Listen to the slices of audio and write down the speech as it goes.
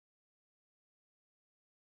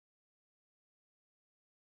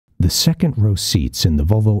second row seats in the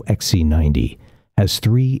Volvo XC90 has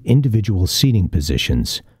 3 individual seating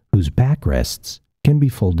positions whose backrests can be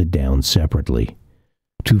folded down separately.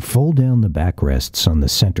 To fold down the backrests on the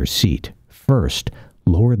center seat, first,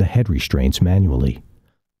 lower the head restraints manually.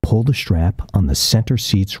 Pull the strap on the center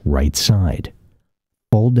seat's right side.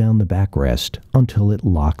 Fold down the backrest until it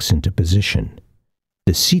locks into position.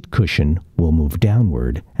 The seat cushion will move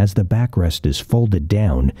downward as the backrest is folded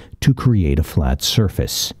down to create a flat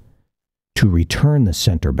surface. To return the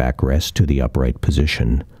center backrest to the upright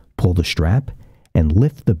position, pull the strap and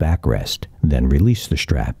lift the backrest, then release the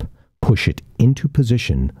strap. Push it into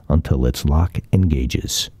position until its lock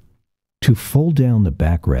engages. To fold down the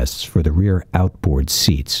backrests for the rear outboard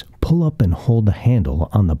seats, pull up and hold the handle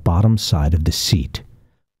on the bottom side of the seat.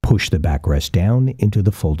 Push the backrest down into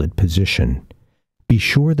the folded position. Be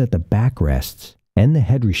sure that the backrests and the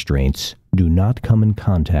head restraints do not come in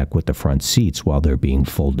contact with the front seats while they're being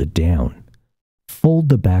folded down. Fold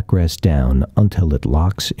the backrest down until it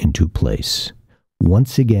locks into place.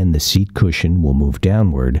 Once again, the seat cushion will move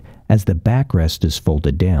downward as the backrest is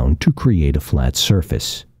folded down to create a flat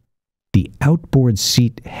surface. The outboard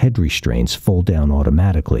seat head restraints fold down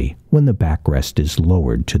automatically when the backrest is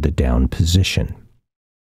lowered to the down position.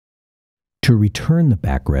 To return the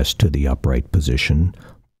backrest to the upright position,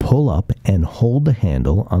 pull up and hold the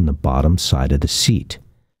handle on the bottom side of the seat.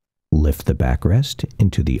 Lift the backrest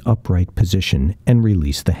into the upright position and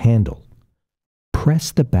release the handle.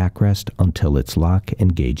 Press the backrest until its lock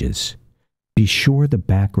engages. Be sure the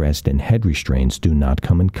backrest and head restraints do not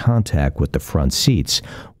come in contact with the front seats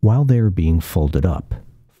while they are being folded up.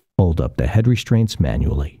 Fold up the head restraints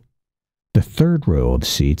manually. The third row of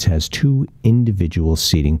seats has 2 individual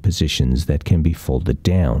seating positions that can be folded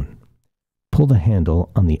down. Pull the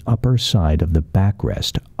handle on the upper side of the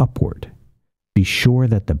backrest upward. Be sure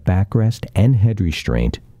that the backrest and head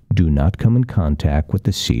restraint do not come in contact with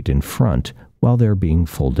the seat in front while they're being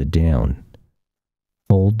folded down.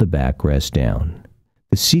 Fold the backrest down.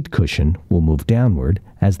 The seat cushion will move downward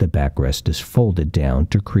as the backrest is folded down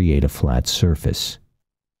to create a flat surface.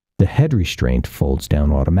 The head restraint folds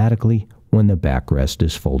down automatically when the backrest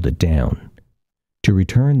is folded down. To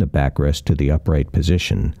return the backrest to the upright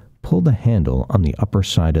position, pull the handle on the upper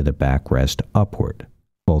side of the backrest upward.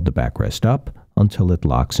 Fold the backrest up until it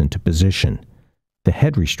locks into position. The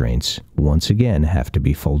head restraints, once again, have to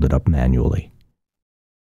be folded up manually.